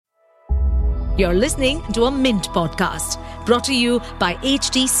You're listening to a Mint podcast brought to you by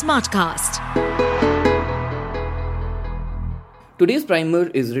HT Smartcast. Today's primer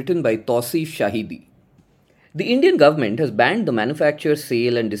is written by Tauseef Shahidi. The Indian government has banned the manufacture,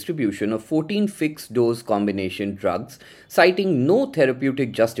 sale and distribution of 14 fixed-dose combination drugs, citing no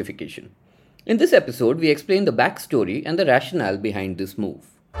therapeutic justification. In this episode, we explain the backstory and the rationale behind this move.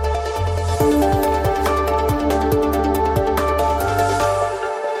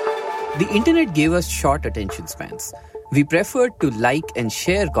 The internet gave us short attention spans. We preferred to like and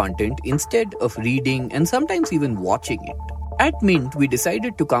share content instead of reading and sometimes even watching it. At Mint, we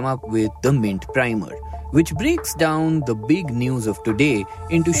decided to come up with the Mint Primer, which breaks down the big news of today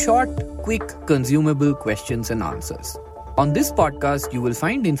into short, quick, consumable questions and answers. On this podcast, you will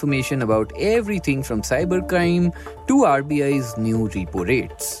find information about everything from cybercrime to RBI's new repo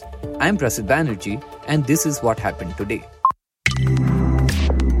rates. I'm Prasid Banerjee, and this is what happened today.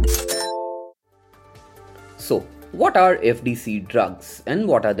 So, what are FDC drugs and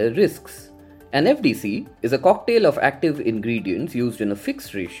what are their risks? An FDC is a cocktail of active ingredients used in a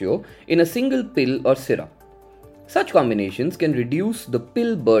fixed ratio in a single pill or syrup. Such combinations can reduce the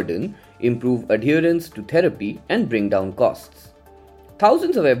pill burden, improve adherence to therapy, and bring down costs.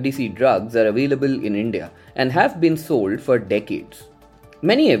 Thousands of FDC drugs are available in India and have been sold for decades.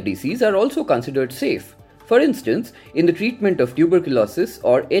 Many FDCs are also considered safe, for instance, in the treatment of tuberculosis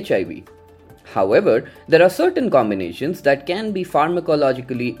or HIV. However, there are certain combinations that can be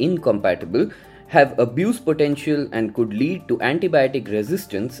pharmacologically incompatible, have abuse potential, and could lead to antibiotic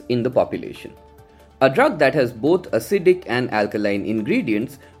resistance in the population. A drug that has both acidic and alkaline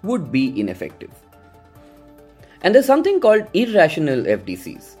ingredients would be ineffective. And there's something called irrational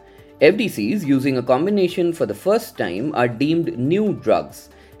FDCs. FDCs using a combination for the first time are deemed new drugs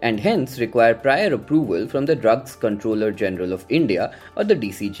and hence require prior approval from the Drugs Controller General of India or the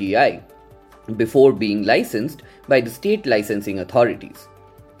DCGI before being licensed by the state licensing authorities.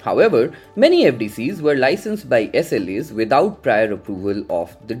 However, many FDCs were licensed by SLAs without prior approval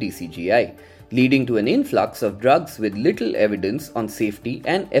of the DCGI, leading to an influx of drugs with little evidence on safety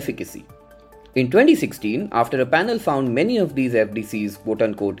and efficacy. In 2016, after a panel found many of these FDCs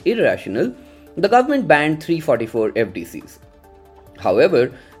quote-unquote irrational, the government banned 344 FDCs.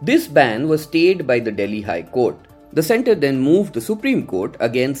 However, this ban was stayed by the Delhi High Court. The centre then moved the Supreme Court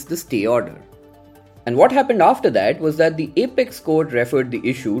against the stay order. And what happened after that was that the Apex Court referred the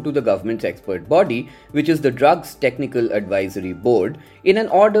issue to the government's expert body, which is the Drugs Technical Advisory Board, in an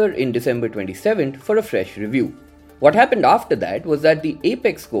order in December 27th for a fresh review. What happened after that was that the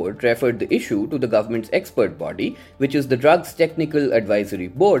Apex Court referred the issue to the government's expert body, which is the Drugs Technical Advisory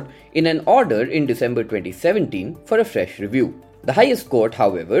Board, in an order in December 2017 for a fresh review. The highest court,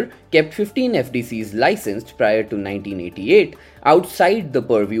 however, kept 15 FDCs licensed prior to 1988 outside the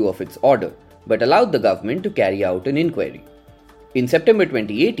purview of its order, but allowed the government to carry out an inquiry. In September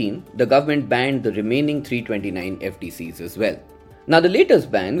 2018, the government banned the remaining 329 FDCs as well. Now, the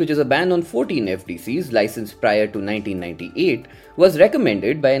latest ban, which is a ban on 14 FDCs licensed prior to 1998, was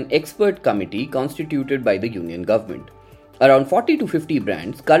recommended by an expert committee constituted by the union government. Around 40 to 50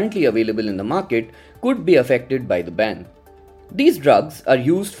 brands currently available in the market could be affected by the ban. These drugs are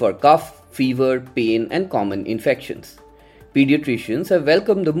used for cough, fever, pain, and common infections. Pediatricians have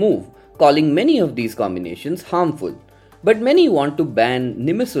welcomed the move, calling many of these combinations harmful, but many want to ban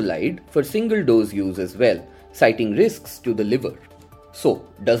nimesulide for single-dose use as well, citing risks to the liver. So,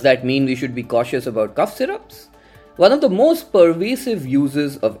 does that mean we should be cautious about cough syrups? One of the most pervasive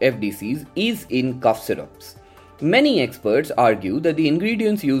uses of FDCs is in cough syrups. Many experts argue that the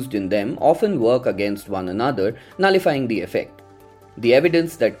ingredients used in them often work against one another, nullifying the effect. The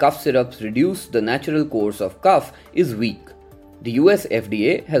evidence that cough syrups reduce the natural course of cough is weak. The US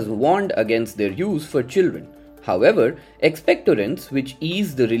FDA has warned against their use for children. However, expectorants, which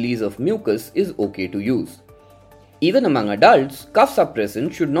ease the release of mucus, is okay to use. Even among adults, cough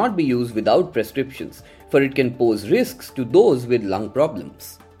suppressants should not be used without prescriptions, for it can pose risks to those with lung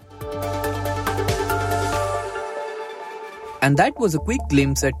problems. And that was a quick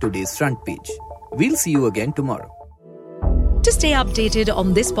glimpse at today's front page. We'll see you again tomorrow. To stay updated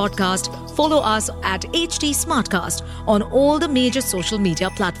on this podcast, follow us at HT Smartcast on all the major social media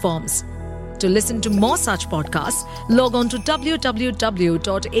platforms. To listen to more such podcasts, log on to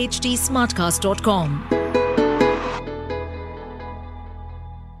www.htsmartcast.com.